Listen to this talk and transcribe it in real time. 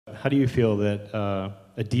how do you feel that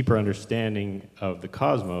a deeper understanding of the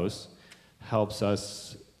cosmos helps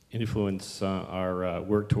us influence our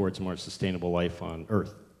work towards a more sustainable life on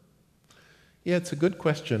Earth? Yeah, it's a good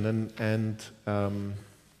question, and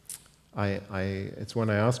it's one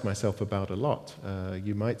I ask myself about a lot.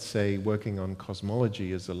 You might say working on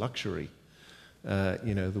cosmology is a luxury.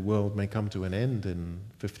 The world may come to an end in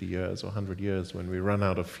 50 years or 100 years when we run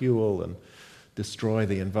out of fuel and destroy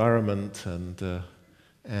the environment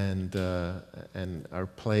and are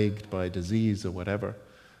plagued by disease or whatever.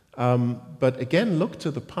 But again, look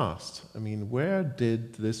to the past. I mean, where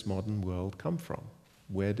did this modern world come from?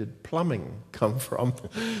 Where did plumbing come from?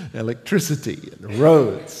 Electricity and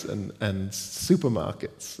roads and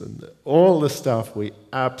supermarkets and all the stuff we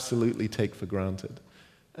absolutely take for granted.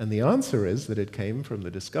 And the answer is that it came from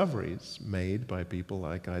the discoveries made by people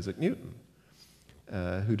like Isaac Newton,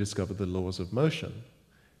 who discovered the laws of motion.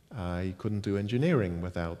 He couldn't do engineering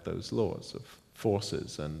without those laws of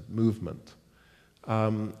forces and movement.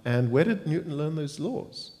 And where did Newton learn those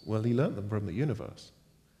laws? Well, he learned them from the universe.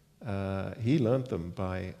 He learned them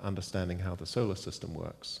by understanding how the solar system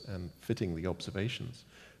works and fitting the observations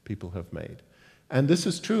people have made. And this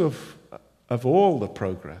is true of all the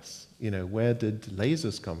progress. Where did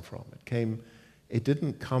lasers come from? It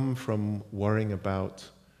didn't come from worrying about,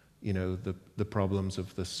 the problems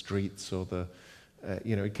of the streets or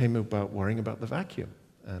it came about worrying about the vacuum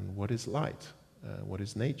and what is light, what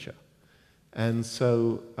is nature. And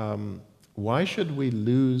so why should we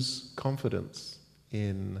lose confidence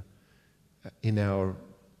in our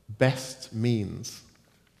best means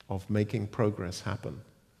of making progress happen,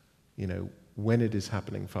 when it is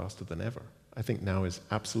happening faster than ever? I think now is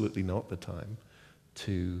absolutely not the time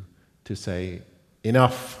to say,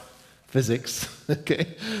 enough physics,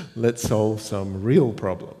 okay? Let's solve some real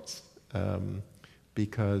problems.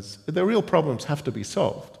 Because the real problems have to be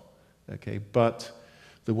solved, okay? But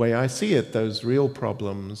the way I see it, those real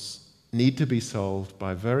problems need to be solved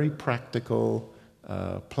by very practical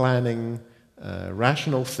planning,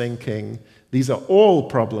 rational thinking. These are all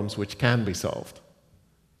problems which can be solved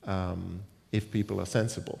if people are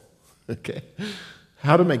sensible. Okay,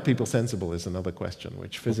 how to make people sensible is another question,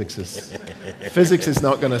 which physics is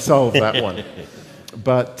not going to solve that one.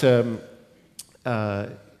 But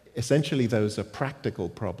essentially, those are practical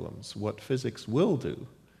problems. What physics will do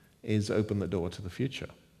is open the door to the future,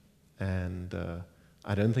 and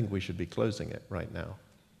I don't think we should be closing it right now.